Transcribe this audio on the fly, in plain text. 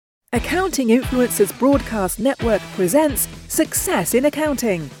Accounting Influencers Broadcast Network presents Success in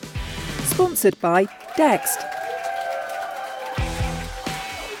Accounting. Sponsored by Dext.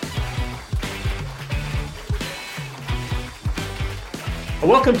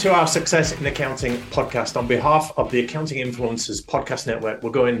 Welcome to our Success in Accounting podcast. On behalf of the Accounting Influencers Podcast Network,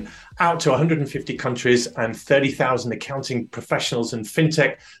 we're going out to 150 countries and 30,000 accounting professionals and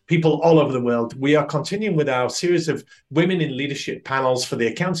fintech people all over the world. We are continuing with our series of women in leadership panels for the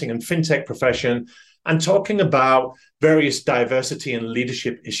accounting and fintech profession and talking about various diversity and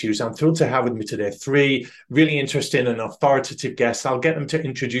leadership issues. I'm thrilled to have with me today three really interesting and authoritative guests. I'll get them to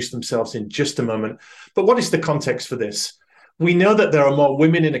introduce themselves in just a moment. But what is the context for this? We know that there are more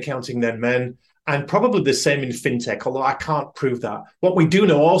women in accounting than men, and probably the same in fintech, although I can't prove that. What we do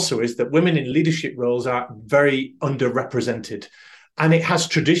know also is that women in leadership roles are very underrepresented, and it has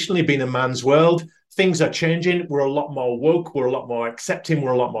traditionally been a man's world. Things are changing. We're a lot more woke. We're a lot more accepting.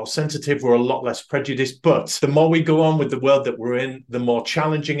 We're a lot more sensitive. We're a lot less prejudiced. But the more we go on with the world that we're in, the more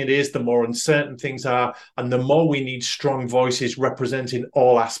challenging it is, the more uncertain things are, and the more we need strong voices representing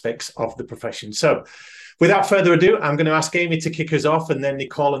all aspects of the profession. So, without further ado, I'm going to ask Amy to kick us off, and then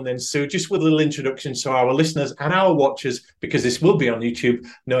Nicole, and then Sue, just with a little introduction so our listeners and our watchers, because this will be on YouTube,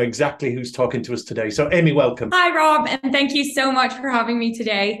 know exactly who's talking to us today. So Amy, welcome. Hi, Rob, and thank you so much for having me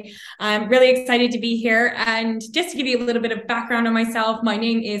today. I'm really excited to be here. And just to give you a little bit of background on myself, my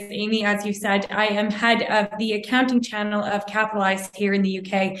name is Amy, as you said. I am head of the accounting channel of Capitalize here in the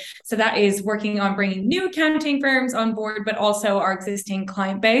UK. So that is working on bringing new accounting firms on board, but also our existing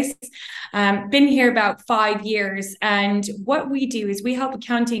client base. Been here about 5 years, and what we do is we help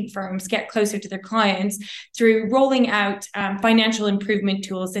accounting firms get closer to their clients through rolling out financial improvement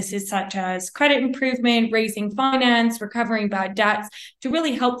tools. This is such as credit improvement, raising finance, recovering bad debts, to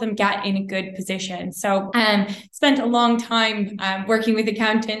really help them get in a good position. So spent a long time working with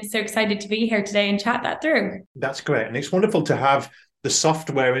accountants, so excited to be here today and chat that through. That's great, and it's wonderful to have the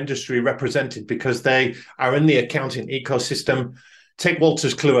software industry represented because they are in the accounting ecosystem. Take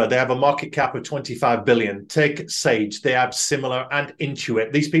Wolters Kluwer, they have a market cap of 25 billion. Take Sage, they have similar, and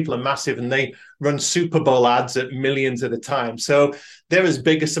Intuit. These people are massive and they run Super Bowl ads at millions at a time. So they're as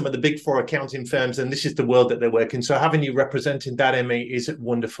big as some of the big four accounting firms, and this is the world that they work in. So having you representing that, Emmy, is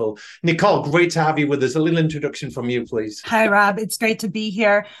wonderful. Nicole, great to have you with us. A little introduction from you, please. Hi, Rob. It's great to be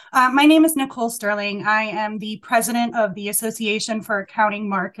here. My name is Nicole Sterling. I am the president of the Association for Accounting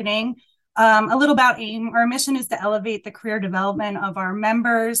Marketing. A little about AIM. Our mission is to elevate the career development of our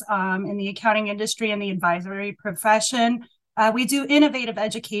members in the accounting industry and the advisory profession. We do innovative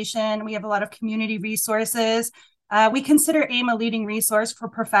education. We have a lot of community resources. We consider AIM a leading resource for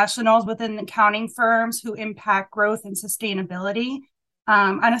professionals within accounting firms who impact growth and sustainability.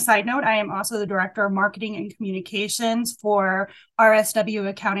 On a side note, I am also the Director of Marketing and Communications for RSW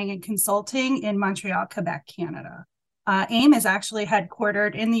Accounting and Consulting in Montreal, Quebec, Canada. AIM is actually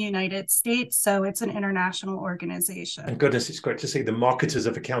headquartered in the United States, so it's an international organization. And goodness, it's great to see the marketers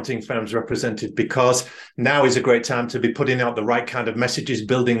of accounting firms represented, because now is a great time to be putting out the right kind of messages,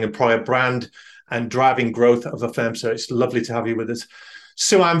 building employer brand and driving growth of a firm. So it's lovely to have you with us.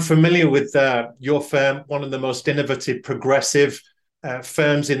 So I'm familiar with your firm, one of the most innovative, progressive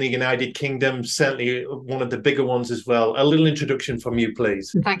firms in the United Kingdom, certainly one of the bigger ones as well. A little introduction from you,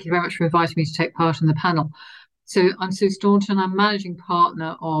 please. Thank you very much for inviting me to take part in the panel. So I'm Sue Staunton. I'm managing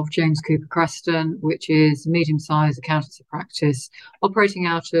partner of James Cooper Creston, which is a medium-sized accountancy practice operating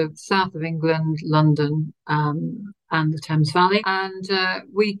out of south of England, London, and the Thames Valley. And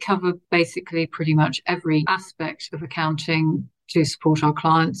we cover basically pretty much every aspect of accounting to support our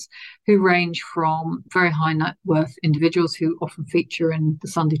clients, who range from very high net worth individuals who often feature in the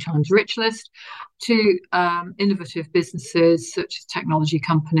Sunday Times Rich List to innovative businesses such as technology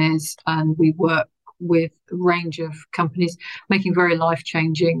companies. And we work with a range of companies making very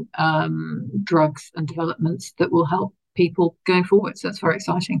life-changing drugs and developments that will help people going forward. So that's very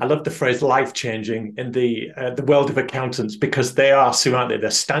exciting. I love the phrase life-changing in the world of accountants, because they are, Sue, aren't they? They're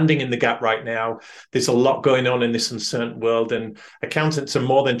standing in the gap right now. There's a lot going on in this uncertain world, and accountants are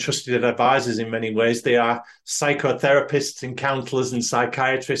more than trusted advisors in many ways. They are psychotherapists and counselors and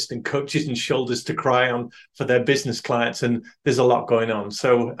psychiatrists and coaches and shoulders to cry on for their business clients, and there's a lot going on.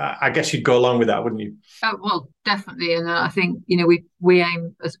 So I guess you'd go along with that, wouldn't you? Oh, well, definitely. And I think, we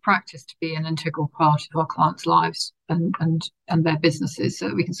aim as a practice to be an integral part of our clients' lives and their businesses, so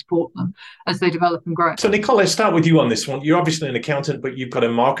that we can support them as they develop and grow. So Nicole, let's start with you on this one. You're obviously an accountant, but you've got a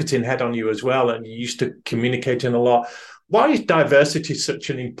marketing head on you as well, and you're used to communicating a lot. Why is diversity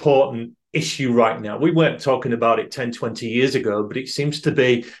such an important issue right now? We weren't talking about it 10, 20 years ago, but it seems to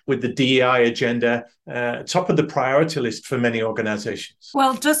be, with the DEI agenda, top of the priority list for many organizations.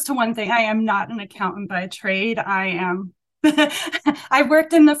 Well, just to one thing, I am not an accountant by trade. I am I've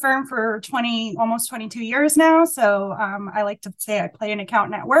worked in the firm for almost 22 years now. So I like to say I play an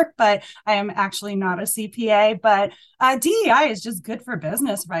accountant at work, but I am actually not a CPA. But DEI is just good for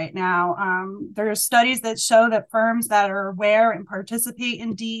business right now. There are studies that show that firms that are aware and participate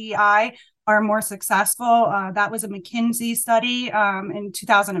in DEI are more successful. That was a McKinsey study in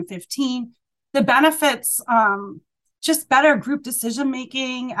 2015. The benefits, just better group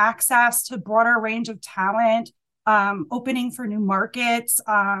decision-making, access to broader range of talent, opening for new markets,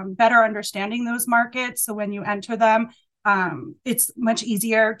 better understanding those markets. So when you enter them, it's much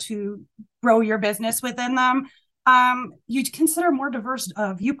easier to grow your business within them. You consider more diverse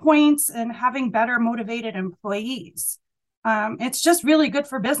viewpoints and having better motivated employees. It's just really good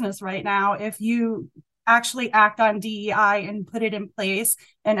for business right now if you actually act on DEI and put it in place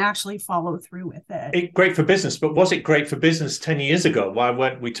and actually follow through with it. Great for business, but was it great for business 10 years ago? Why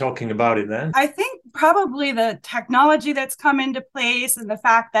weren't we talking about it then? I think probably the technology that's come into place and the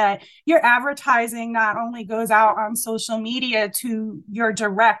fact that your advertising not only goes out on social media to your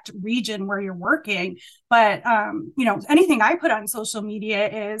direct region where you're working, but anything I put on social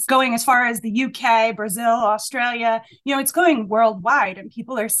media is going as far as the UK, Brazil, Australia. It's going worldwide and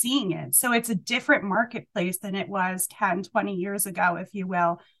people are seeing it. So it's a different marketplace than it was 10, 20 years ago, if you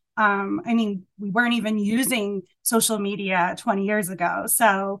will. We weren't even using social media 20 years ago.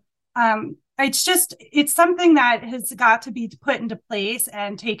 So it's something that has got to be put into place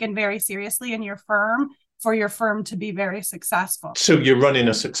and taken very seriously in your firm for your firm to be very successful. So you're running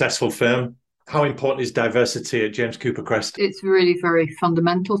a successful firm. How important is diversity at James Cooper Crest? It's really very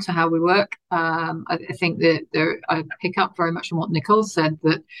fundamental to how we work. I think that I pick up very much on what Nicole said,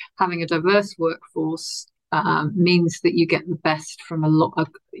 that having a diverse workforce means that you get the best from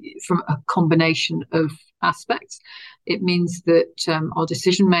a combination of aspects. It means that our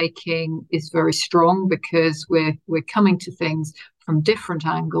decision making is very strong because we're coming to things from different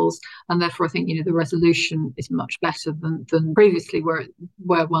angles, and therefore I think the resolution is much better than previously,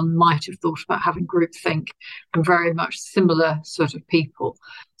 where one might have thought about having groupthink from very much similar sort of people.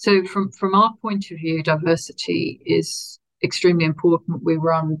 So from our point of view, diversity is extremely important. We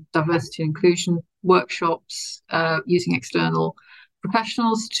run diversity and inclusion workshops using external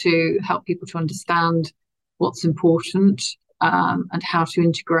professionals to help people to understand what's important and how to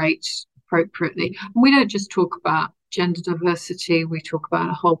integrate appropriately. And we don't just talk about gender diversity, we talk about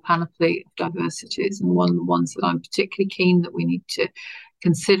a whole panoply of diversities, and one of the ones that I'm particularly keen that we need to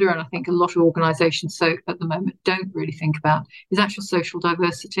consider, and I think a lot of organisations at the moment don't really think about, is actual social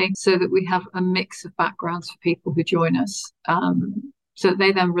diversity, so that we have a mix of backgrounds for people who join us, so that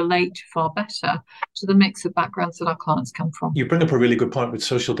they then relate far better to the mix of backgrounds that our clients come from. You bring up a really good point with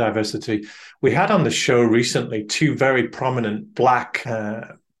social diversity. We had on the show recently two very prominent Black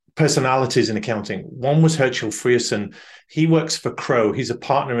personalities in accounting. One was Herschel Frierson. He works for Crowe. He's a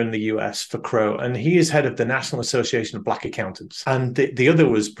partner in the US for Crowe, and he is head of the National Association of Black Accountants. And the other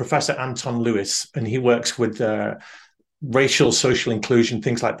was Professor Anton Lewis, and he works with racial, social inclusion,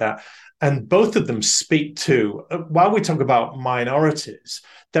 things like that. And both of them speak to, while we talk about minorities,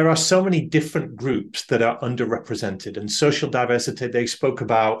 there are so many different groups that are underrepresented. And social diversity, they spoke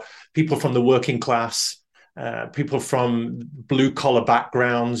about people from the working class, people from blue-collar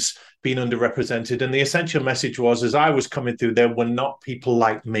backgrounds being underrepresented. And the essential message was, as I was coming through, there were not people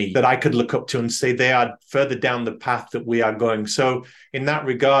like me that I could look up to and say they are further down the path that we are going. So in that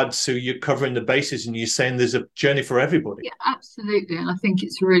regard, Sue, you're covering the bases and you're saying there's a journey for everybody. Yeah, absolutely. And I think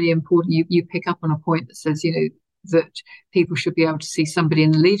it's really important. You pick up on a point that says, that people should be able to see somebody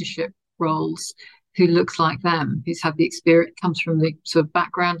in leadership roles who looks like them, who's had the experience, comes from the sort of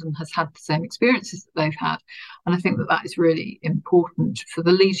background and has had the same experiences that they've had. And I think that is really important for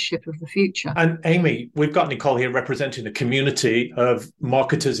the leadership of the future. And Amy, we've got Nicole here representing the community of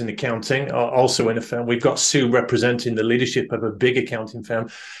marketers in accounting, also in a firm. We've got Sue representing the leadership of a big accounting firm.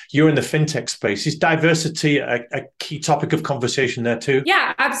 You're in the fintech space. Is diversity a key topic of conversation there too?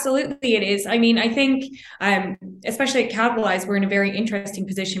 Yeah, absolutely it is. I think, especially at Capitalize, we're in a very interesting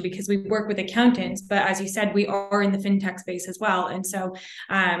position because we work with accountants, but as you said, we are in the fintech space as well. And so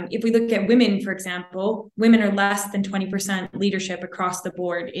if we look at women, for example, women are less than 20% leadership across the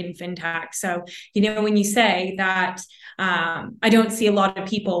board in fintech. So, when you say that I don't see a lot of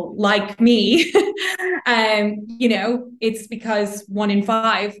people like me, it's because 1 in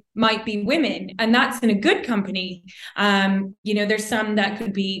 5 might be women, and that's in a good company. There's some that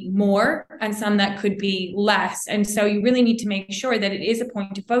could be more and some that could be less. And so you really need to make sure that it is a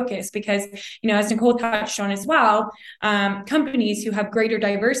point of focus because, as Nicole touched on as well, companies who have greater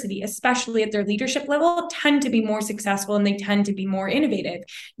diversity, especially at their leadership level, tend to be more successful and they tend to be more innovative.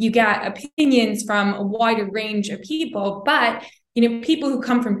 You get opinions from a wider range of people, but people who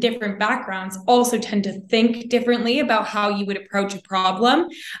come from different backgrounds also tend to think differently about how you would approach a problem.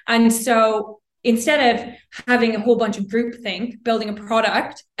 And so instead of having a whole bunch of groupthink, building a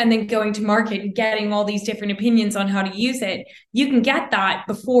product and then going to market and getting all these different opinions on how to use it, you can get that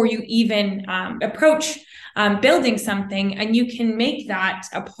before you even approach building something, and you can make that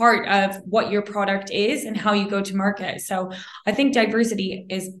a part of what your product is and how you go to market. So I think diversity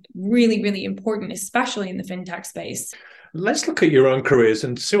is really, really important, especially in the fintech space. Let's look at your own careers.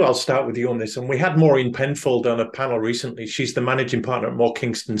 And Sue, I'll start with you on this. And we had Maureen Penfold on a panel recently. She's the managing partner at Moore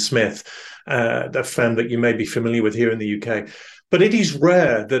Kingston Smith, the firm that you may be familiar with here in the UK. But it is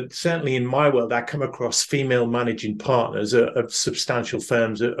rare that, certainly in my world, I come across female managing partners of substantial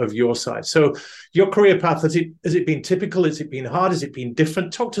firms of your size. So your career path, has it been typical? Has it been hard? Has it been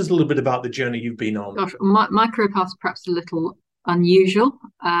different? Talk to us a little bit about the journey you've been on. Gosh, my career path is perhaps a little unusual.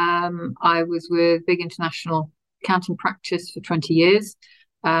 I was with big international accounting practice for 20 years,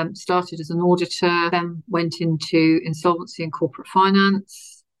 started as an auditor, then went into insolvency and corporate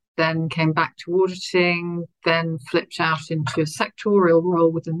finance, then came back to auditing, then flipped out into a sectorial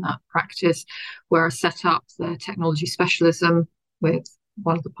role within that practice where I set up the technology specialism with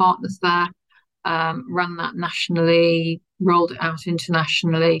one of the partners there, ran that nationally, rolled it out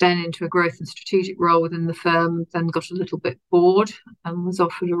internationally, then into a growth and strategic role within the firm, then got a little bit bored and was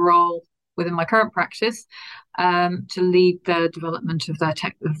offered a role within my current practice to lead the development of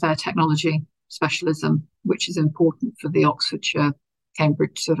their technology specialism, which is important for the Oxfordshire,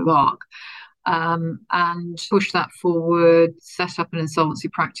 Cambridge sort of arc, and push that forward, set up an insolvency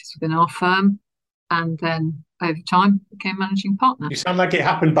practice within our firm, and then over time became managing partner. You sound like it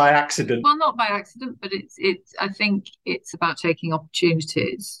happened by accident. Well, not by accident, but I think it's about taking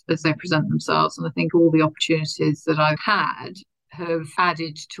opportunities as they present themselves, and I think all the opportunities that I've had have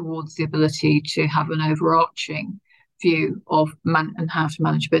added towards the ability to have an overarching view of and how to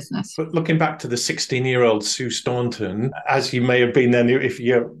manage business. But looking back to the 16-year-old Sue Staunton, as you may have been then if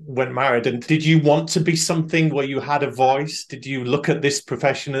you weren't married, and did you want to be something where you had a voice? Did you look at this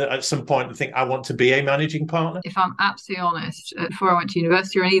profession at some point and think, I want to be a managing partner? If I'm absolutely honest, before I went to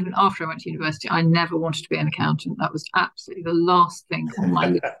university, or even after I went to university, I never wanted to be an accountant. That was absolutely the last thing on my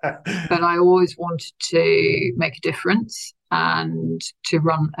list. But I always wanted to make a difference and to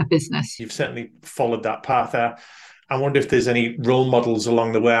run a business. You've certainly followed that path there. I wonder if there's any role models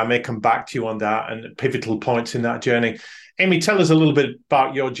along the way. I may come back to you on that and pivotal points in that journey. Amy, tell us a little bit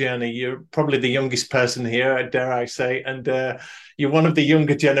about your journey. You're probably the youngest person here, dare I say, and you're one of the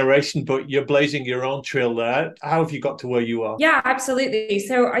younger generation, but you're blazing your own trail there. How have you got to where you are? Yeah, absolutely.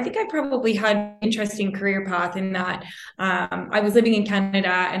 So I think I probably had an interesting career path in that I was living in Canada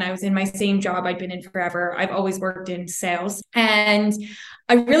and I was in my same job I'd been in forever. I've always worked in sales and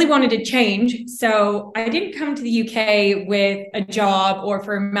I really wanted to change. So I didn't come to the UK with a job or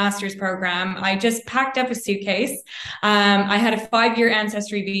for a master's program. I just packed up a suitcase. I had a 5-year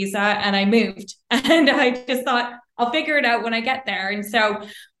ancestry visa and I moved. And I just thought, I'll figure it out when I get there. And so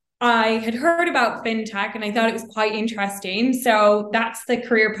I had heard about fintech and I thought it was quite interesting. So that's the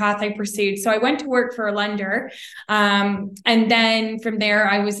career path I pursued. So I went to work for a lender. And then from there,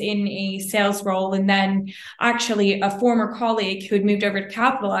 I was in a sales role. And then actually a former colleague who had moved over to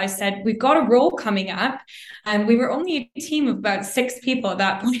Capitalize said, we've got a role coming up. And we were only a team of about 6 people at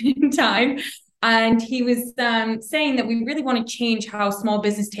that point in time. And he was saying that we really want to change how small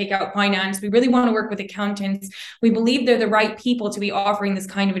business take out finance. We really want to work with accountants. We believe they're the right people to be offering this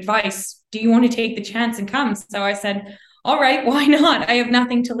kind of advice. Do you want to take the chance and come? So I said, all right, why not? I have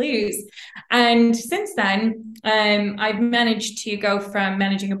nothing to lose. And since then, I've managed to go from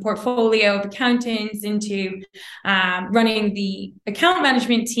managing a portfolio of accountants into running the account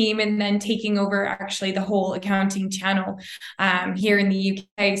management team and then taking over actually the whole accounting channel here in the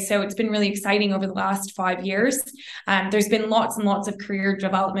UK. So it's been really exciting over the last 5 years. There's been lots and lots of career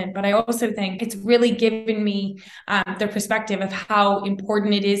development, but I also think it's really given me the perspective of how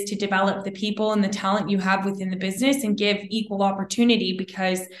important it is to develop the people and the talent you have within the business and give give equal opportunity,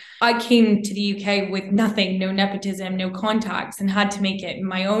 because I came to the UK with nothing, no nepotism, no contacts, and had to make it in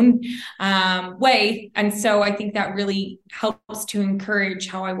my own way. And so I think that really helps to encourage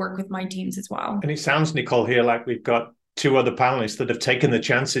how I work with my teams as well. And it sounds, Nicole, here like we've got two other panelists that have taken the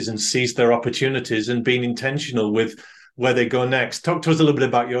chances and seized their opportunities and been intentional with where they go next. Talk to us a little bit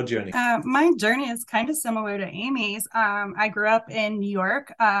about your journey. My journey is kind of similar to Amy's. I grew up in New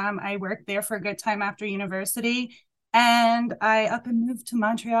York. I worked there for a good time after university, and I up and moved to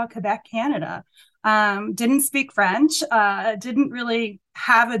Montreal, Quebec, Canada. Didn't speak French, didn't really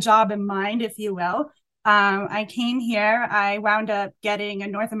have a job in mind, if you will. I came here, I wound up getting a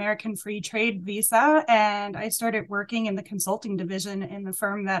North American free trade visa, and I started working in the consulting division in the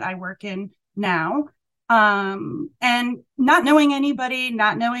firm that I work in now. And not knowing anybody,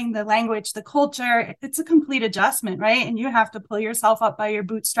 not knowing the language, the culture, it's a complete adjustment, right? And you have to pull yourself up by your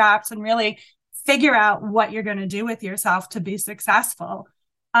bootstraps and really figure out what you're going to do with yourself to be successful.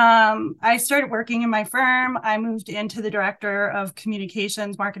 I started working in my firm. I moved into the director of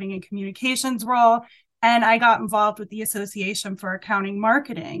communications, marketing and communications role. And I got involved with the Association for Accounting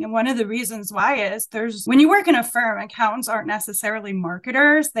Marketing. And one of the reasons why is when you work in a firm, accountants aren't necessarily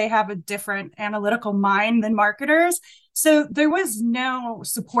marketers. They have a different analytical mind than marketers. So there was no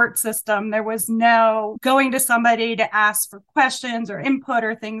support system. There was no going to somebody to ask for questions or input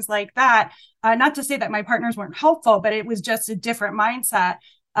or things like that. Not to say that my partners weren't helpful, but it was just a different mindset.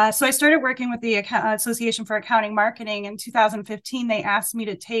 So I started working with the Association for Accounting Marketing. In 2015, they asked me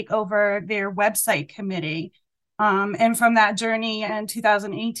to take over their website committee. And from that journey in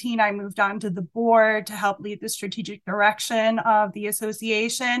 2018, I moved on to the board to help lead the strategic direction of the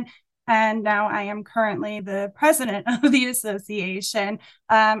association. And now I am currently the president of the association.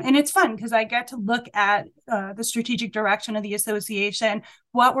 And it's fun because I get to look at the strategic direction of the association,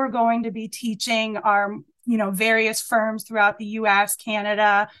 what we're going to be teaching our various firms throughout the US,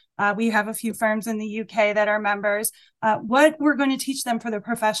 Canada. We have a few firms in the UK that are members. What we're going to teach them for their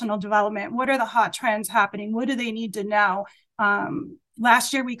professional development. What are the hot trends happening? What do they need to know?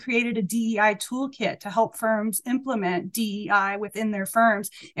 Last year, we created a DEI toolkit to help firms implement DEI within their firms,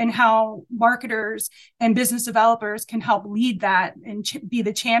 and how marketers and business developers can help lead that and be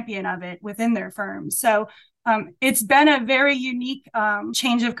the champion of it within their firms. So it's been a very unique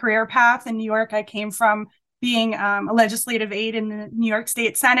change of career path. In New York, I came from being a legislative aide in the New York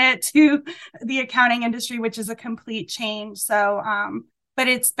State Senate to the accounting industry, which is a complete change. So, but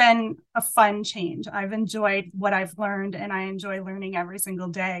it's been a fun change. I've enjoyed what I've learned, and I enjoy learning every single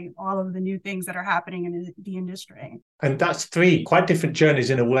day, all of the new things that are happening in the industry. And that's three quite different journeys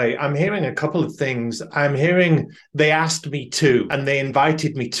in a way. I'm hearing a couple of things. I'm hearing they asked me to, and they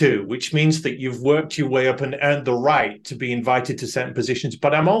invited me to, which means that you've worked your way up and earned the right to be invited to certain positions.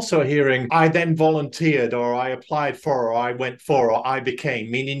 But I'm also hearing I then volunteered, or I applied for, or I went for, or I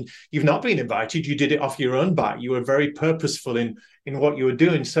became, meaning you've not been invited. You did it off your own bat. You were very purposeful in what you were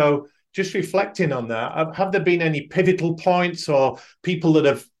doing. So just reflecting on that, have there been any pivotal points or people that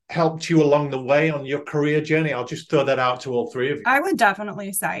have helped you along the way on your career journey? I'll just throw that out to all three of you. I would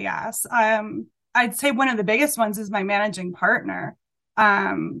definitely say yes. I'd say one of the biggest ones is my managing partner.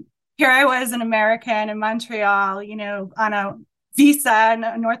 Here I was, an American in Montreal, on a visa,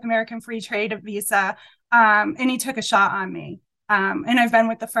 a North American free trade visa, and he took a shot on me. And I've been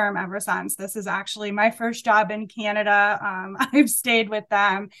with the firm ever since. This is actually my first job in Canada. I've stayed with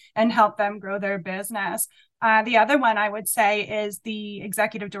them and helped them grow their business. The other one I would say is the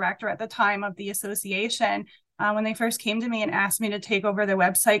executive director at the time of the association. When they first came to me and asked me to take over the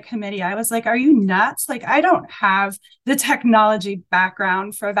website committee, I was like, are you nuts? Like, I don't have the technology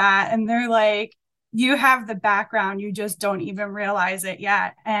background for that. And they're like, you have the background, you just don't even realize it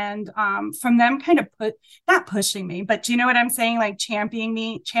yet. And from them kind of not pushing me, but do you know what I'm saying? Like championing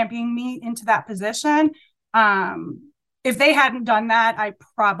me into that position. If they hadn't done that, I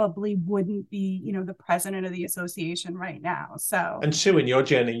probably wouldn't be, the president of the association right now. So. And Sue, in your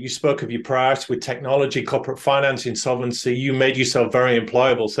journey, you spoke of your priorities with technology, corporate finance, insolvency. You made yourself very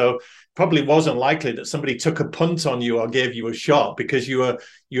employable. So probably wasn't likely that somebody took a punt on you or gave you a shot, because you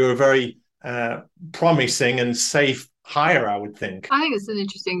were very promising and safe hire, I would think. I think it's an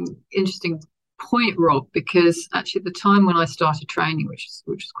interesting point, Rob, because actually at the time when I started training, which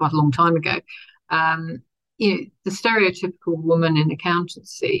was quite a long time ago, the stereotypical woman in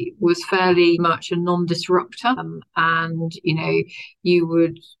accountancy was fairly much a non-disruptor. And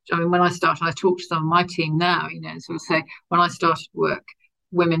when I started, I talk to some of my team now, sort of say, when I started work,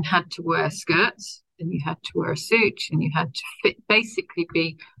 women had to wear skirts, and you had to wear a suit, and you had to basically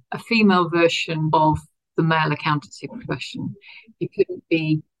be a female version of the male accountancy profession. You couldn't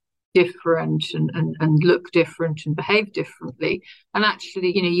be different and look different and behave differently. And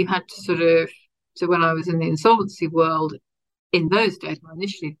actually, you had to so when I was in the insolvency world, in those days when I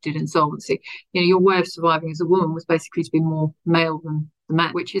initially did insolvency, your way of surviving as a woman was basically to be more male than the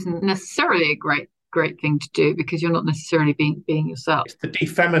man, which isn't necessarily a great thing to do, because you're not necessarily being yourself. It's the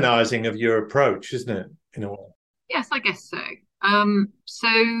defeminizing of your approach, isn't it, in a way? Yes, I guess so. So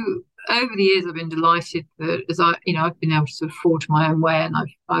over the years, I've been delighted that I've been able to sort of forge my own way, and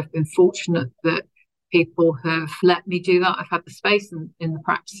I've been fortunate that people have let me do that. I've had the space in the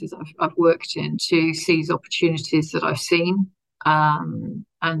practices I've worked in to seize opportunities that I've seen, and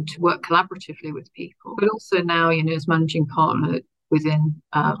to work collaboratively with people. But also now, as managing partner within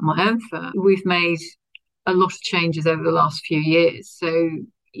my own firm, we've made a lot of changes over the last few years. So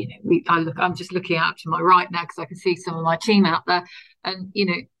I'm just looking out to my right now because I can see some of my team out there, and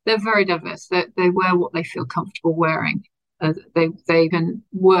they're very diverse. They wear what they feel comfortable wearing. They can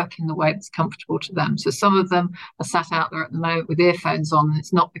work in the way that's comfortable to them. So some of them are sat out there at the moment with earphones on, and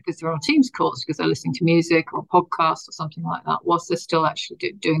it's not because they're on Teams calls, because they're listening to music or a podcast or something like that, whilst they're still actually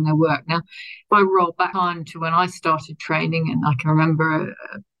doing their work. Now, if I roll back time to when I started training, and I can remember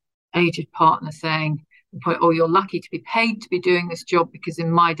an aged partner saying, "Oh, you're lucky to be paid to be doing this job, because in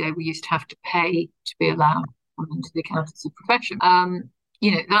my day we used to have to pay to be allowed into the accountancy profession."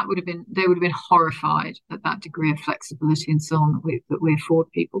 They would have been horrified at that degree of flexibility and so on that we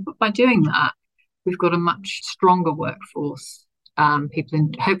afford people. But by doing that, we've got a much stronger workforce. People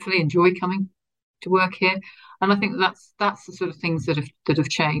hopefully enjoy coming to work here, and I think that's the sort of things that have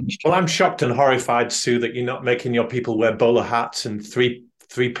changed. Well, I'm shocked and horrified, Sue, that you're not making your people wear bowler hats and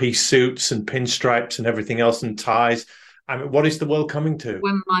three-piece suits and pinstripes and everything else, and ties. I mean, what is the world coming to?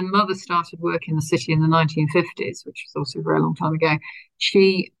 When my mother started work in the city in the 1950s, which was also a very long time ago,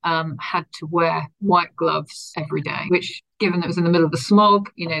 she had to wear white gloves every day, which, given that it was in the middle of the smog,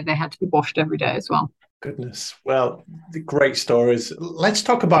 they had to be washed every day as well. Goodness. Well, great stories. Let's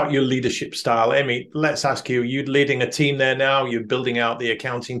talk about your leadership style. Amy, let's ask you, you're leading a team there now, you're building out the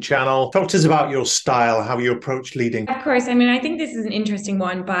accounting channel. Talk to us about your style, how you approach leading. Of course. I mean, I think this is an interesting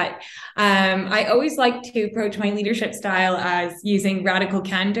one, but I always like to approach my leadership style as using radical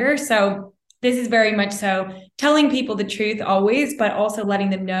candor. So this is very much so telling people the truth always, but also letting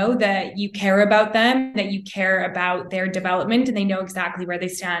them know that you care about them, that you care about their development, and they know exactly where they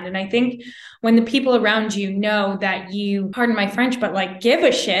stand. And I think when the people around you know that you, pardon my French, but give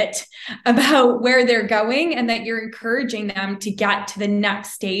a shit about where they're going, and that you're encouraging them to get to the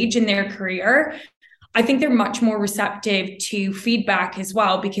next stage in their career, I think they're much more receptive to feedback as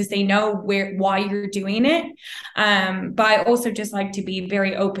well, because they know why you're doing it. But I also just like to be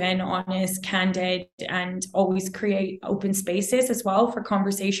very open, honest, candid, and always create open spaces as well for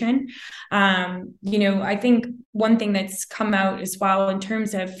conversation. I think one thing that's come out as well in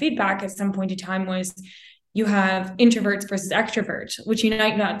terms of feedback at some point in time was you have introverts versus extroverts, which you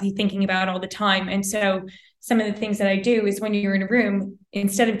might not be thinking about all the time. And so some of the things that I do is, when you're in a room,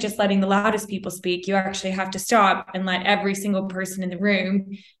 instead of just letting the loudest people speak, you actually have to stop and let every single person in the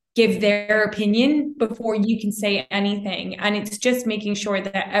room give their opinion before you can say anything. And it's just making sure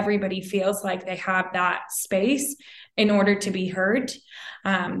that everybody feels like they have that space in order to be heard,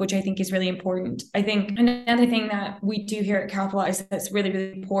 which I think is really important. I think another thing that we do here at Capitalize that's really,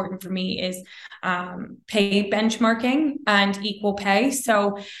 really important for me is pay benchmarking and equal pay.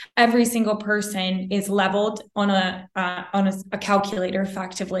 So every single person is leveled on a calculator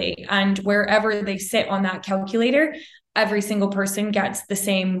effectively, and wherever they sit on that calculator, every single person gets the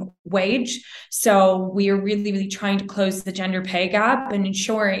same wage. So we are really, really trying to close the gender pay gap and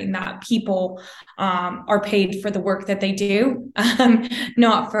ensuring that people are paid for the work that they do,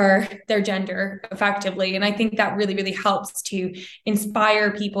 not for their gender effectively. And I think that really, really helps to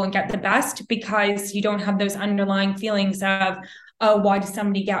inspire people and get the best, because you don't have those underlying feelings of, oh, why does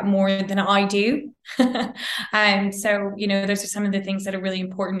somebody get more than I do? And so, those are some of the things that are really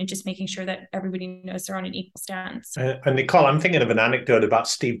important, and just making sure that everybody knows they're on an equal stance. And Nicole, I'm thinking of an anecdote about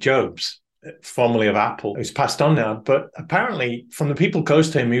Steve Jobs, formerly of Apple, who's passed on now. But apparently, from the people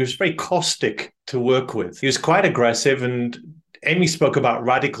close to him, he was very caustic to work with. He was quite aggressive, and Amy spoke about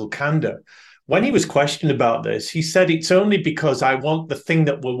radical candor. When he was questioned about this, he said, "It's only because I want the thing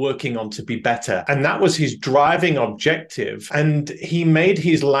that we're working on to be better." And that was his driving objective. And he made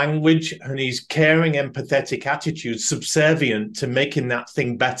his language and his caring, empathetic attitude subservient to making that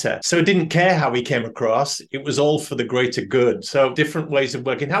thing better. So he didn't care how he came across. It was all for the greater good. So different ways of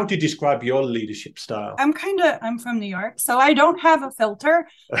working. How would you describe your leadership style? I'm from New York, so I don't have a filter.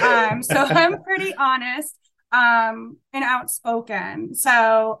 So I'm pretty honest and outspoken.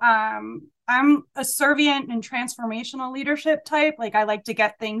 So I'm a servient and transformational leadership type. Like I like to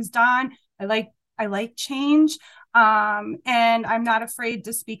get things done. I like change. And I'm not afraid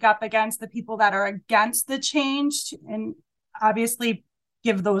to speak up against the people that are against the change and obviously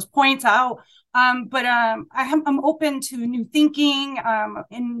give those points out. I'm open to new thinking,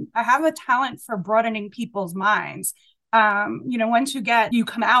 and I have a talent for broadening people's minds. Once you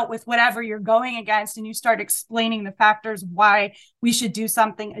come out with whatever you're going against and you start explaining the factors why we should do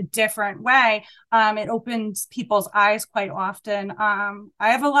something a different way, it opens people's eyes quite often. I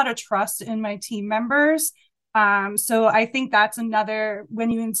have a lot of trust in my team members. So I think that's another, when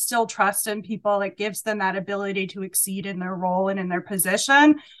you instill trust in people, it gives them that ability to exceed in their role and in their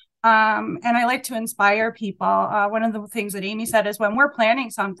position. And I like to inspire people. One of the things that Amy said is when we're planning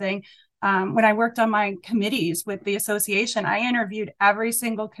something, when I worked on my committees with the association, I interviewed every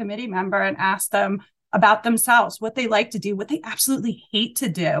single committee member and asked them about themselves, what they like to do, what they absolutely hate to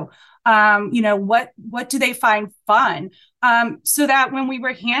do. What do they find fun? So that when we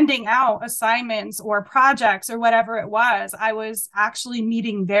were handing out assignments or projects or whatever it was, I was actually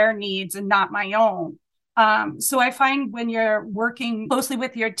meeting their needs and not my own. So I find when you're working closely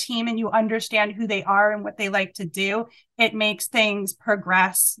with your team and you understand who they are and what they like to do, it makes things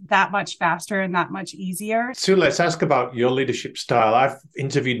progress that much faster and that much easier. So let's ask about your leadership style. I've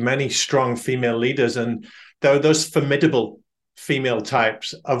interviewed many strong female leaders, and there are those formidable female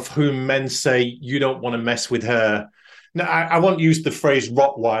types of whom men say, you don't want to mess with her. Now, I won't use the phrase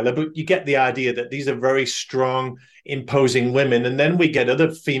Rottweiler, but you get the idea that these are very strong, imposing women. And then we get other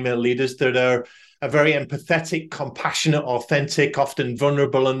female leaders that are very empathetic, compassionate, authentic, often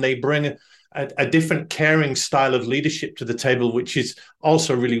vulnerable, and they bring a different caring style of leadership to the table, which is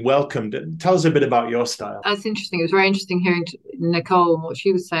also really welcomed. Tell us a bit about your style. That's interesting. It was very interesting hearing Nicole and what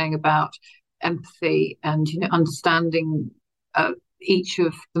she was saying about empathy and understanding each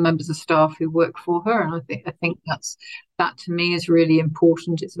of the members of staff who work for her. And I think that to me is really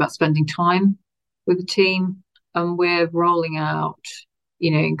important. It's about spending time with the team, and we're rolling out,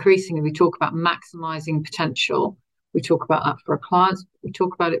 increasingly we talk about maximizing potential. We talk about that for our clients. We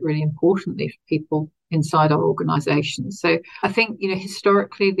talk about it really importantly for people inside our organization. So I think,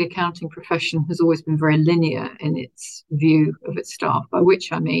 historically, the accounting profession has always been very linear in its view of its staff, by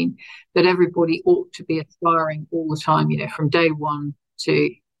which I mean that everybody ought to be aspiring all the time, from day one to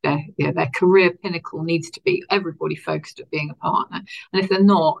their career pinnacle needs to be everybody focused at being a partner. And if they're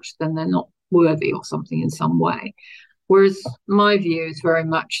not, then they're not worthy or something in some way. Whereas my view is very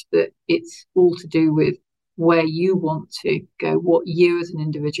much that it's all to do with where you want to go, what you as an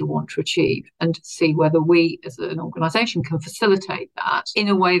individual want to achieve, and to see whether we as an organisation can facilitate that in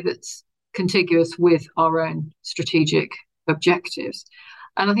a way that's contiguous with our own strategic objectives.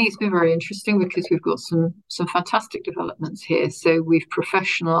 And I think it's been very interesting because we've got some fantastic developments here. So we've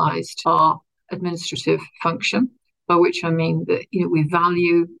professionalised our administrative function, by which I mean that we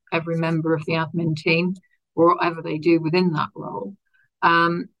value every member of the admin team, or whatever they do within that role.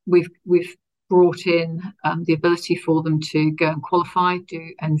 We've brought in the ability for them to go and qualify,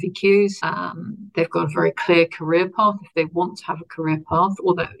 do NVQs. They've got a very clear career path if they want to have a career path,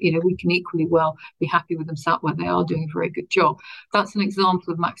 or that we can equally well be happy with them sat where they are doing a very good job. That's an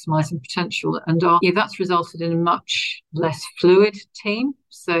example of maximising potential, and that's resulted in a much less fluid team.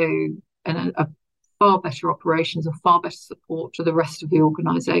 So and a far better operations and far better support to the rest of the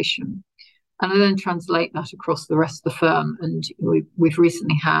organisation. And I then translate that across the rest of the firm. And we've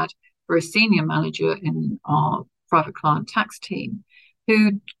recently had a very senior manager in our private client tax team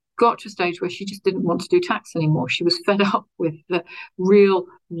who got to a stage where she just didn't want to do tax anymore. She was fed up with the real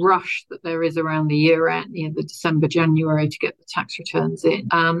rush that there is around the year end, the December, January, to get the tax returns in.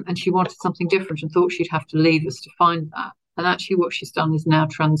 And she wanted something different and thought she'd have to leave us to find that. And actually what she's done is now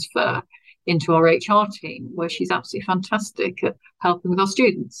transfer into our HR team, where she's absolutely fantastic at helping with our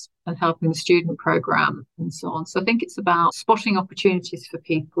students and helping the student program and so on. So I think it's about spotting opportunities for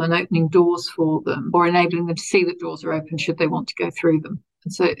people and opening doors for them, or enabling them to see that doors are open should they want to go through them.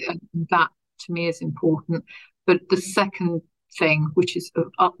 And so that to me is important. But the second thing, which is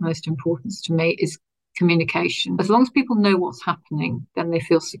of utmost importance to me, is communication. As long as people know what's happening, then they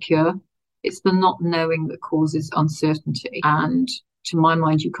feel secure. It's the not knowing that causes uncertainty. And to my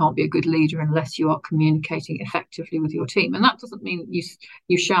mind, you can't be a good leader unless you are communicating effectively with your team. And that doesn't mean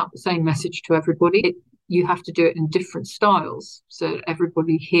you shout the same message to everybody. You have to do it in different styles so that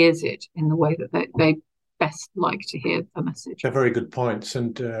everybody hears it in the way that they best like to hear the message. They're very good points.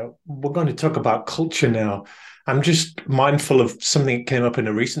 And we're going to talk about culture now. I'm just mindful of something that came up in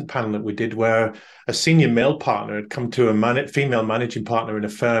a recent panel that we did, where a senior male partner had come to a female managing partner in a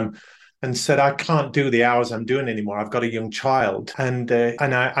firm and said, I can't do the hours I'm doing anymore. I've got a young child, and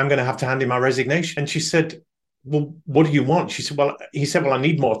I'm going to have to hand in my resignation. And she said, well, what do you want? She said, well, he said, well, I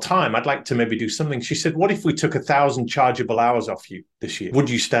need more time. I'd like to maybe do something. She said, what if we took 1,000 chargeable hours off you this year? Would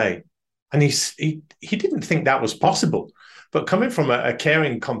you stay? And he didn't think that was possible. But coming from a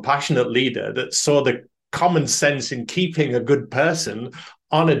caring, compassionate leader that saw the common sense in keeping a good person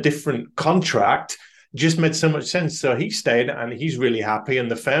on a different contract just made so much sense. So he stayed, and he's really happy,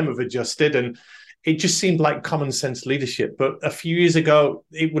 and the firm have adjusted, and it just seemed like common sense leadership. But a few years ago,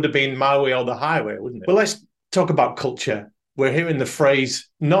 it would have been my way or the highway, wouldn't it? Well, let's talk about culture. We're hearing the phrase,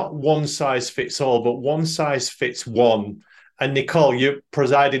 not one size fits all, but one size fits one. And Nicole, you're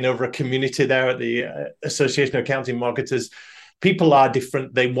presiding over a community there at the Association of Accounting Marketers. People are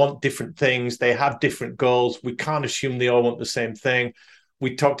different. They want different things. They have different goals. We can't assume they all want the same thing.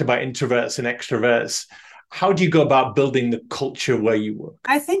 We talked about introverts and extroverts. How do you go about building the culture where you work?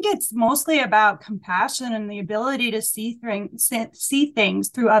 I think it's mostly about compassion and the ability to see things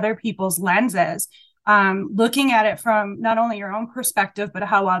through other people's lenses, looking at it from not only your own perspective, but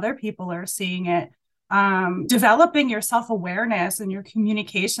how other people are seeing it. Developing your self-awareness and your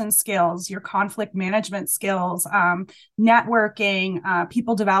communication skills, your conflict management skills, networking,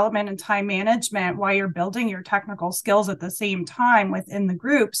 people development and time management while you're building your technical skills at the same time within the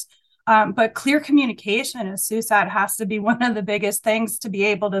groups. But clear communication, as Sue said, has to be one of the biggest things to be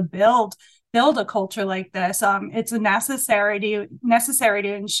able to build a culture like this. It's a necessary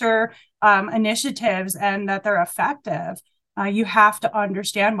to ensure initiatives and that they're effective. You have to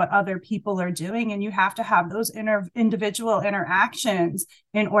understand what other people are doing, and you have to have those individual interactions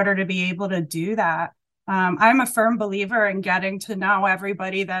in order to be able to do that. I'm a firm believer in getting to know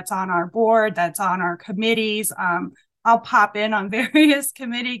everybody that's on our board, that's on our committees. I'll pop in on various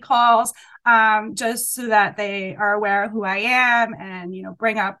committee calls just so that they are aware of who I am, and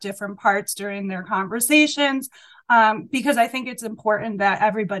bring up different parts during their conversations. Because I think it's important that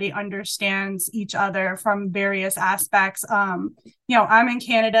everybody understands each other from various aspects. I'm in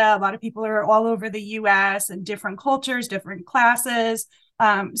Canada. A lot of people are all over the US and different cultures, different classes.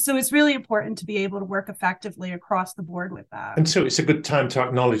 So it's really important to be able to work effectively across the board with that. And so it's a good time to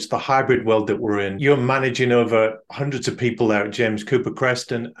acknowledge the hybrid world that we're in. You're managing over hundreds of people there at James Cooper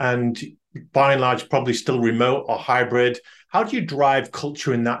Creston, and by and large, probably still remote or hybrid. How do you drive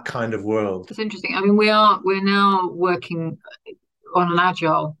culture in that kind of world? It's interesting. I mean, we're now working on an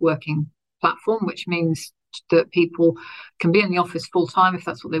agile working platform, which means that people can be in the office full time if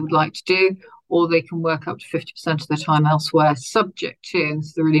that's what they would like to do, or they can work up to 50% of their time elsewhere, subject to, and this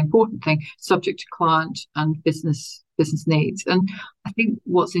is the really important thing, subject to client and business needs. And I think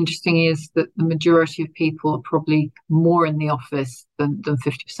what's interesting is that the majority of people are probably more in the office than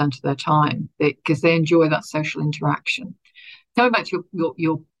 50% of their time, because they enjoy that social interaction. Coming back to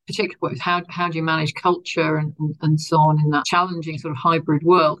your particular point, how do you manage culture and so on in that challenging sort of hybrid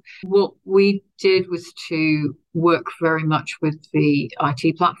world? What we did was to work very much with the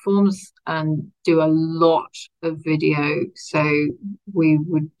IT platforms and do a lot of video. So we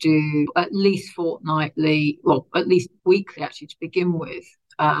would do at least fortnightly, well, at least weekly actually to begin with,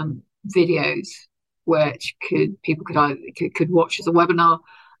 videos which people could watch as a webinar.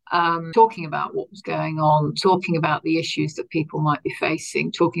 Talking about what was going on, talking about the issues that people might be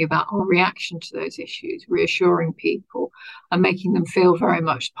facing, talking about our reaction to those issues, reassuring people and making them feel very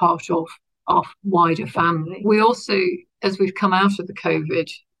much part of our wider family. We also, as we've come out of the COVID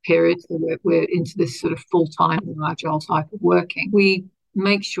period, so we're into this sort of full-time agile type of working, we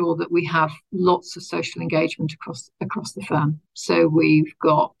make sure that we have lots of social engagement across the firm. So we've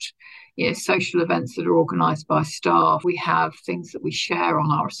got social events that are organised by staff. We have things that we share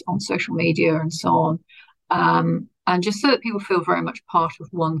on social media and so on, and just so that people feel very much part of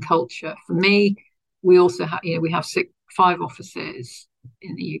one culture. For me, we also have we have 5 offices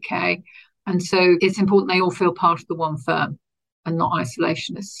in the UK, and so it's important they all feel part of the one firm and not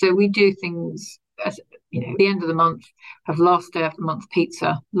isolationists. So we do things as at the end of the month, have last day of the month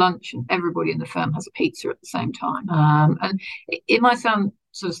pizza lunch, and everybody in the firm has a pizza at the same time. And it might sound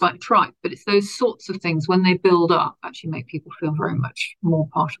sort of like trite, but it's those sorts of things when they build up actually make people feel very much more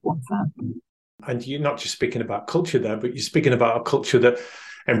part of one firm. And you're not just speaking about culture there, but you're speaking about a culture that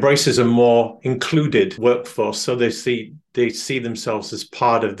embraces a more included workforce, so they see themselves as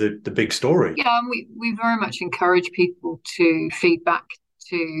part of the big story. Yeah, and we very much encourage people to feed back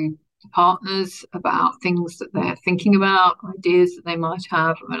to the partners about things that they're thinking about, ideas that they might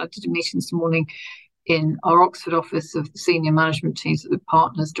have. I mean, I did a meeting this morning in our Oxford office of the senior management teams of the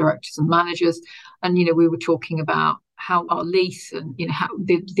partners, directors and managers, and we were talking about how our lease and how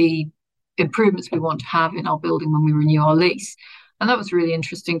the improvements we want to have in our building when we renew our lease. And that was really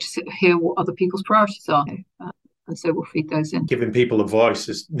interesting to hear what other people's priorities are. And so we'll feed those in. Giving people a voice,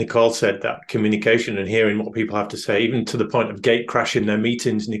 as Nicole said, that communication and hearing what people have to say, even to the point of gate crashing their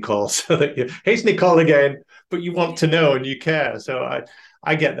meetings, Nicole, so that here's Nicole again, but you want to know and you care. So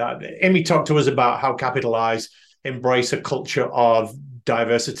I get that. Amy talked to us about how Capitalize embrace a culture of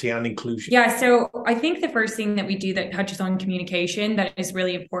diversity and inclusion. Yeah, so I think the first thing that we do that touches on communication that is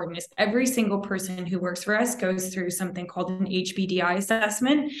really important is every single person who works for us goes through something called an HBDI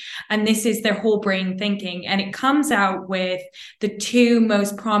assessment. And this is their whole brain thinking. And it comes out with the two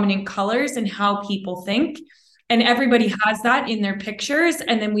most prominent colors and how people think. And everybody has that in their pictures.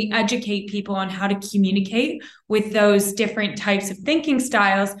 And then we educate people on how to communicate with those different types of thinking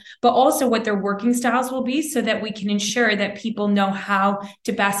styles, but also what their working styles will be so that we can ensure that people know how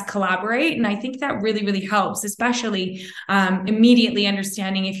to best collaborate. And I think that really, really helps, especially immediately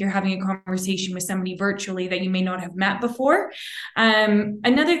understanding if you're having a conversation with somebody virtually that you may not have met before.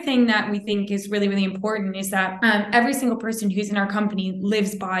 Another thing that we think is really, really important is that every single person who's in our company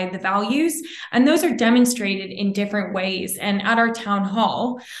lives by the values, and those are demonstrated in different ways. And at our town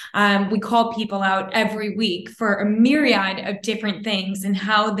hall, we call people out every week for a myriad of different things and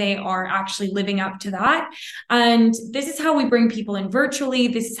how they are actually living up to that. And this is how we bring people in virtually.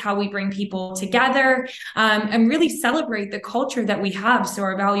 This is how we bring people together and really celebrate the culture that we have. So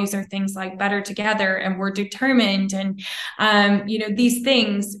our values are things like better together, and we're determined. And, these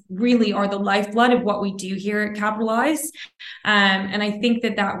things really are the lifeblood of what we do here at Capitalize. And I think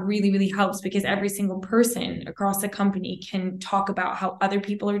that really, really helps because every single person across the company can talk about how other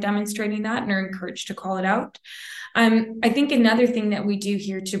people are demonstrating that and are encouraged to call it out. I think another thing that we do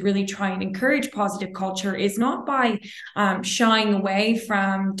here to really try and encourage positive culture is not by shying away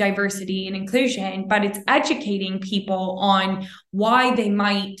from diversity and inclusion, but it's educating people on why they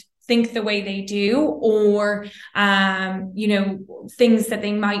might think the way they do, or things that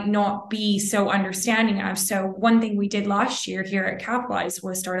they might not be so understanding of. So one thing we did last year here at Capitalize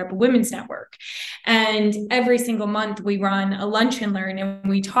was start up a women's network, and every single month we run a lunch and learn, and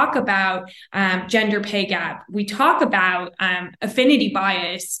we talk about gender pay gap, we talk about affinity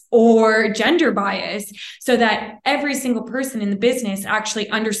bias or gender bias, so that every single person in the business actually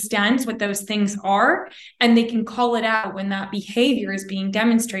understands what those things are, and they can call it out when that behavior is being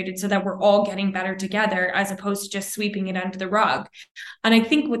demonstrated, so that we're all getting better together as opposed to just sweeping it under the rug. And I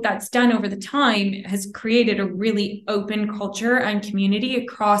think what that's done over the time has created a really open culture and community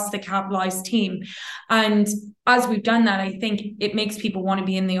across the Capitalize team. And as we've done that, I think it makes people want to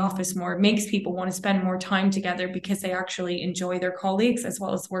be in the office more. It makes people want to spend more time together because they actually enjoy their colleagues as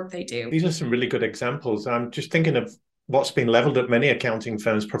well as the work they do. These are some really good examples. I'm just thinking of what's been leveled at many accounting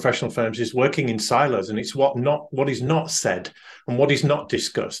firms, professional firms, is working in silos, and it's what is not said and what is not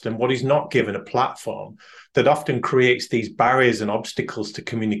discussed and what is not given a platform that often creates these barriers and obstacles to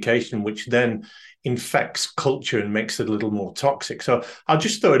communication, which then infects culture and makes it a little more toxic. So I'll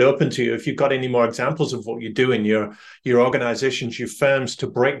just throw it open to you. If you've got any more examples of what you do in your organizations, your firms, to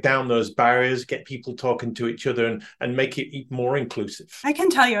break down those barriers, get people talking to each other and make it more inclusive. I can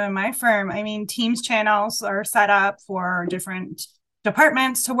tell you in my firm, Teams channels are set up for different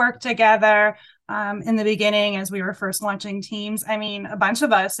departments to work together. In the beginning, as we were first launching Teams, a bunch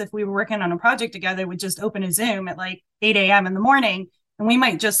of us, if we were working on a project together, would just open a Zoom at like 8 a.m. in the morning. And we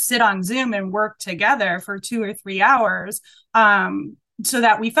might just sit on Zoom and work together for 2 or 3 hours so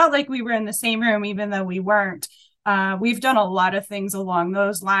that we felt like we were in the same room, even though we weren't. We've done a lot of things along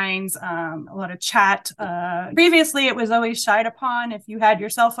those lines, a lot of chat. Previously, it was always shied upon if you had your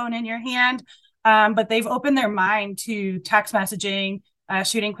cell phone in your hand, but they've opened their mind to text messaging,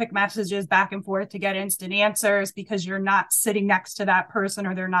 shooting quick messages back and forth to get instant answers because you're not sitting next to that person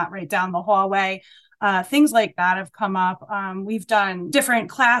or they're not right down the hallway. Things like that have come up. We've done different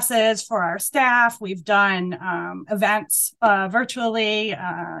classes for our staff. We've done events virtually.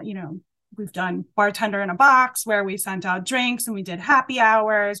 We've done bartender in a box where we sent out drinks and we did happy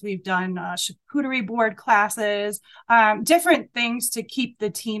hours. We've done charcuterie board classes, different things to keep the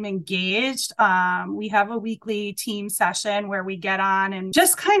team engaged. We have a weekly team session where we get on and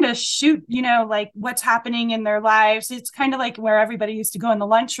just kind of shoot, like what's happening in their lives. It's kind of like where everybody used to go in the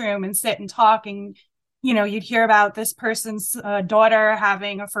lunchroom and sit and talk, and you'd hear about this person's daughter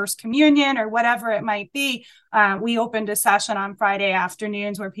having a first communion or whatever it might be. We opened a session on Friday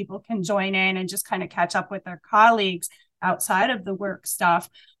afternoons where people can join in and just kind of catch up with their colleagues outside of the work stuff.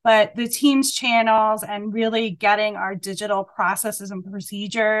 But the Teams channels and really getting our digital processes and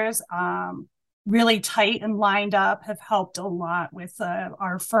procedures really tight and lined up have helped a lot with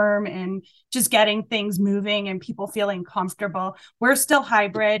our firm and just getting things moving and people feeling comfortable. We're still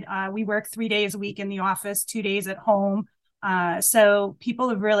hybrid. We work 3 days a week in the office, 2 days at home. So people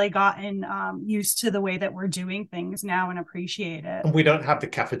have really gotten used to the way that we're doing things now and appreciate it. And we don't have the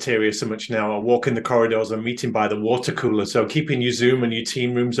cafeteria so much now, or walk in the corridors or meeting by the water cooler. So keeping your Zoom and your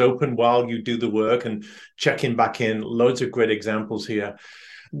team rooms open while you do the work and checking back in. Loads of great examples here.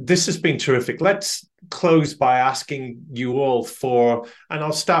 This has been terrific. Let's close by asking you all for, and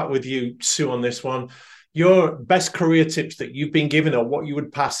I'll start with you, Sue, on this one, your best career tips that you've been given, or what you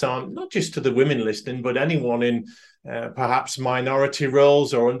would pass on, not just to the women listening, but anyone in perhaps minority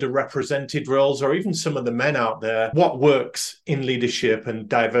roles or underrepresented roles, or even some of the men out there. What works in leadership and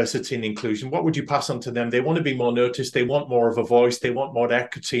diversity and inclusion? What would you pass on to them? They want to be more noticed. They want more of a voice. They want more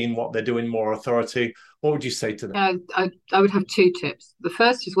equity in what they're doing, more authority. What would you say to them? I would have two tips. The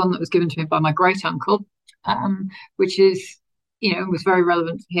first is one that was given to me by my great uncle, which is, was very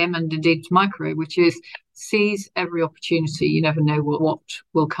relevant to him and indeed to my career, which is seize every opportunity. You never know what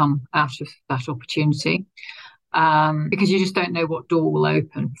will come out of that opportunity. Because you just don't know what door will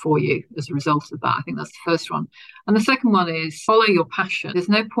open for you as a result of that. I think that's the first one. And the second one is follow your passion. There's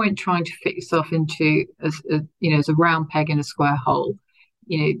no point trying to fit yourself into as a round peg in a square hole,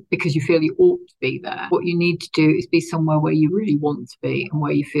 because you feel you ought to be there. What you need to do is be somewhere where you really want to be and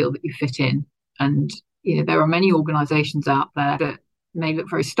where you feel that you fit in. And, there are many organisations out there that may look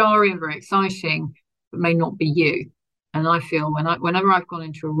very starry and very exciting, but may not be you. And I feel whenever I've gone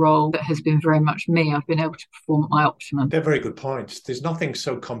into a role that has been very much me, I've been able to perform at my optimum. They're very good points. There's nothing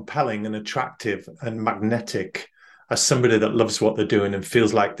so compelling and attractive and magnetic as somebody that loves what they're doing and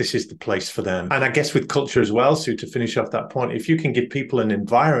feels like this is the place for them. And I guess with culture as well, Sue, to finish off that point, if you can give people an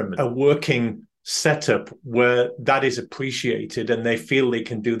environment, a working setup where that is appreciated and they feel they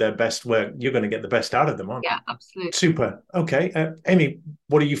can do their best work, you're going to get the best out of them, aren't you? Yeah, absolutely. Super. Okay. Amy,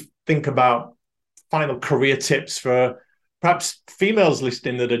 what do you think about final career tips for perhaps females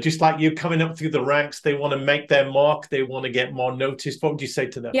listening that are just like you, coming up through the ranks? They want to make their mark. They want to get more noticed. What would you say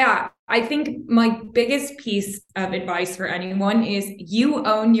to them? Yeah, I think my biggest piece of advice for anyone is you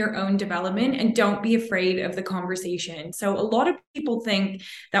own your own development and don't be afraid of the conversation. So a lot of people think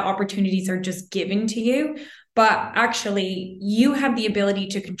that opportunities are just given to you, but actually you have the ability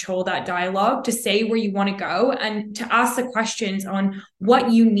to control that dialogue, to say where you want to go and to ask the questions on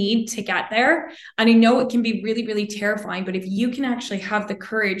what you need to get there. And I know it can be really, really terrifying, but if you can actually have the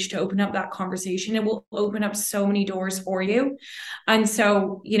courage to open up that conversation, it will open up so many doors for you. And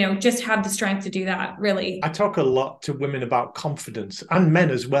so, just have the strength to do that, really. I talk a lot to women about confidence, and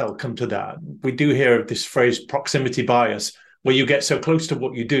men as well come to that. We do hear of this phrase, proximity bias, where you get so close to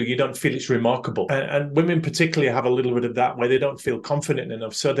what you do, you don't feel it's remarkable. And women particularly have a little bit of that, where they don't feel confident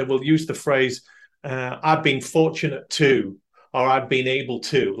enough. So they will use the phrase, I've been fortunate to, or I've been able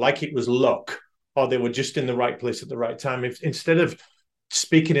to, like it was luck, or they were just in the right place at the right time. Instead of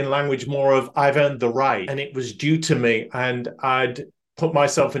speaking in language more of, I've earned the right, and it was due to me, and I'd put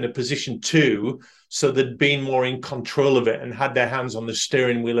myself in a position to, so they'd been more in control of it and had their hands on the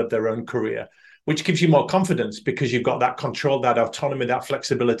steering wheel of their own career, which gives you more confidence because you've got that control, that autonomy, that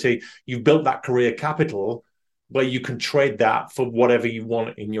flexibility. You've built that career capital where you can trade that for whatever you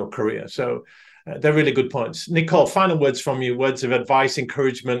want in your career. So they're really good points. Nicole, final words from you, words of advice,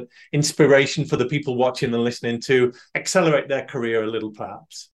 encouragement, inspiration for the people watching and listening to accelerate their career a little,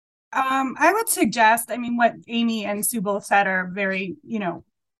 perhaps. I would suggest, what Amy and Sue both said are very,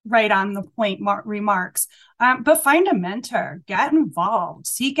 right on the point remarks, but find a mentor, get involved,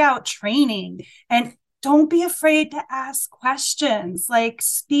 seek out training, and don't be afraid to ask questions, like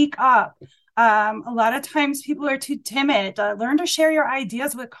speak up. A lot of times people are too timid. Learn to share your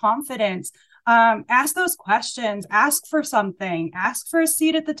ideas with confidence. Ask those questions, ask for something, ask for a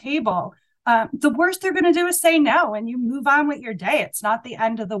seat at the table. The worst they're going to do is say no, and you move on with your day. It's not the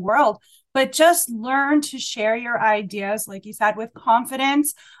end of the world, but just learn to share your ideas, like you said, with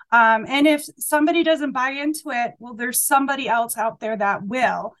confidence. And if somebody doesn't buy into it, well, there's somebody else out there that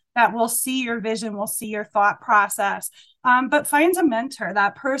will see your vision, will see your thought process. But find a mentor,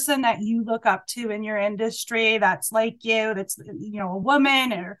 that person that you look up to in your industry, that's like you, that's, a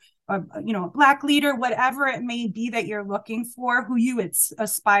woman or a Black leader, whatever it may be that you're looking for, who you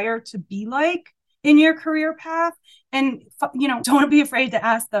aspire to be like in your career path. And, don't be afraid to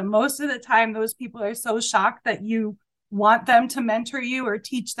ask them. Most of the time, those people are so shocked that you want them to mentor you or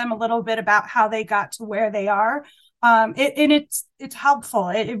teach them a little bit about how they got to where they are. It's helpful.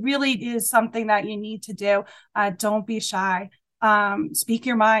 It really is something that you need to do. Don't be shy. Speak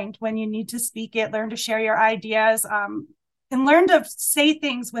your mind when you need to speak it. Learn to share your ideas. And learn to say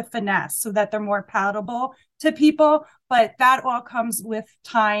things with finesse so that they're more palatable to people. But that all comes with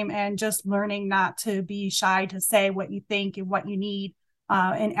time and just learning not to be shy to say what you think and what you need.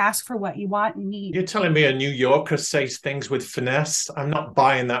 and ask for what you want and need. You're telling me a New Yorker says things with finesse? I'm not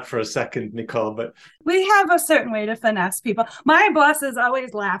buying that for a second, Nicole, but we have a certain way to finesse people. My bosses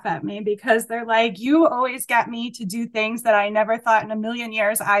always laugh at me because they're like, you always get me to do things that I never thought in a million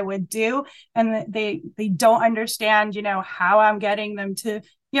years I would do. And they don't understand, how I'm getting them to,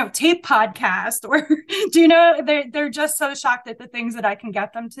 tape podcast or they're just so shocked at the things that I can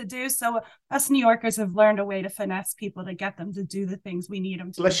get them to do. So us New Yorkers have learned a way to finesse people to get them to do the things we need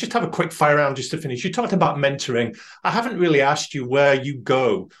them to. Let's just have a quick fire round just to finish. You talked about mentoring. I haven't really asked you where you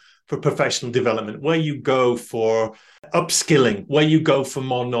go for professional development, where you go for upskilling, where you go for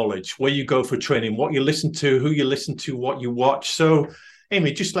more knowledge, where you go for training, what you listen to, who you listen to, what you watch. So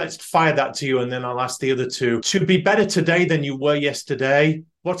Amy, just let's fire that to you and then I'll ask the other two. To be better today than you were yesterday,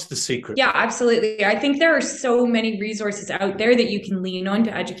 what's the secret? Yeah, absolutely. I think there are so many resources out there that you can lean on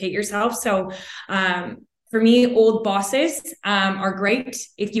to educate yourself. So for me, old bosses are great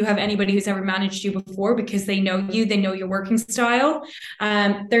if you have anybody who's ever managed you before, because they know you, they know your working style.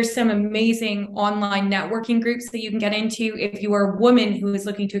 There's some amazing online networking groups that you can get into. If you are a woman who is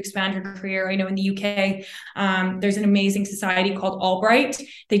looking to expand her career, I know in the UK, there's an amazing society called Albright.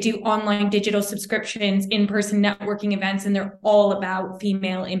 They do online digital subscriptions, in-person networking events, and they're all about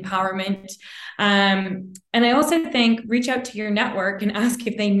female empowerment. And I also think reach out to your network and ask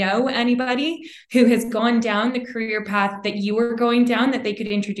if they know anybody who has gone down the career path that you were going down that they could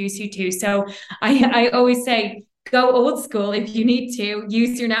introduce you to. So I always say, go old school if you need to.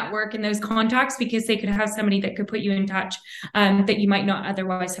 Use your network and those contacts because they could have somebody that could put you in touch that you might not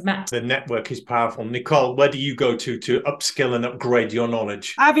otherwise have met. The network is powerful. Nicole, where do you go to upskill and upgrade your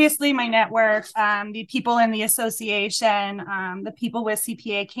knowledge? Obviously, my network, the people in the association, the people with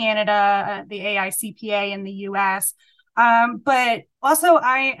CPA Canada, the AICPA in the US. But also,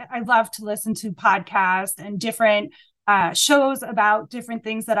 I love to listen to podcasts and different shows about different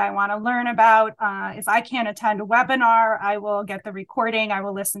things that I want to learn about. If I can't attend a webinar, I will get the recording. I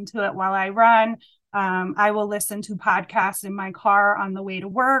will listen to it while I run. I will listen to podcasts in my car on the way to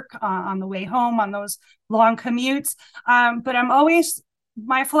work, on the way home, on those long commutes. But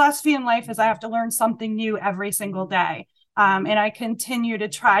my philosophy in life is I have to learn something new every single day. And I continue to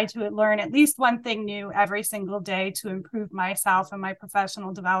try to learn at least one thing new every single day to improve myself and my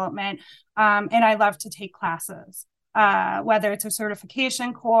professional development. And I love to take classes. Whether it's a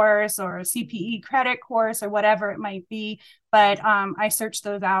certification course or a CPE credit course or whatever it might be. But I search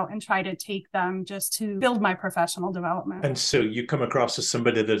those out and try to take them just to build my professional development. And so you come across as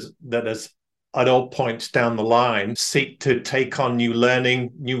somebody that has at all points down the line seek to take on new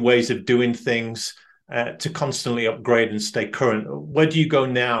learning, new ways of doing things, to constantly upgrade and stay current. Where do you go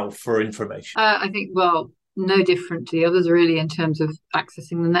now for information? I think, no different to the others really in terms of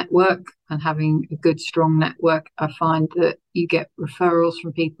accessing the network and having a good, strong network. I find that you get referrals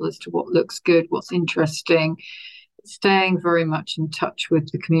from people as to what looks good, what's interesting, staying very much in touch with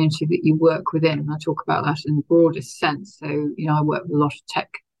the community that you work within. And I talk about that in the broadest sense. So, I work with a lot of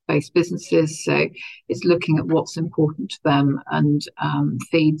tech-based businesses. So it's looking at what's important to them and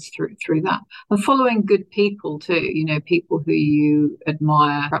feeds through that. And following good people too, people who you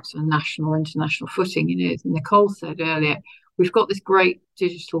admire, perhaps on a national or international footing. As Nicole said earlier, we've got this great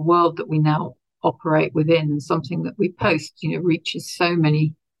digital world that we now operate within, and something that we post, reaches so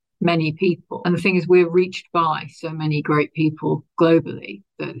many people. And the thing is, we're reached by so many great people globally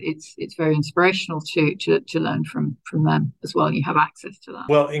that it's very inspirational to learn from them as well. And you have access to that.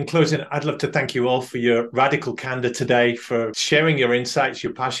 Well, in closing, I'd love to thank you all for your radical candor today, for sharing your insights,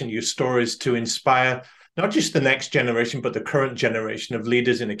 your passion, your stories to inspire not just the next generation, but the current generation of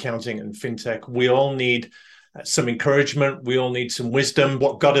leaders in accounting and fintech. We all need some encouragement. We all need some wisdom.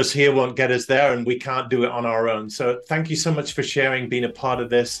 What got us here won't get us there, and we can't do it on our own. So thank you so much for sharing, being a part of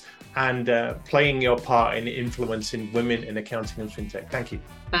this, and playing your part in influencing women in accounting and fintech. Thank you.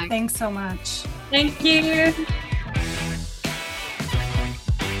 Thanks so much. Thank you.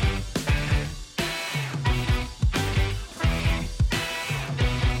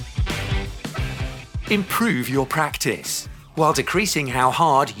 Improve your practice while decreasing how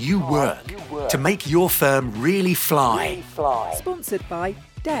hard you work to make your firm really fly. Sponsored by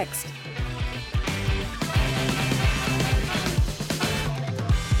Dext.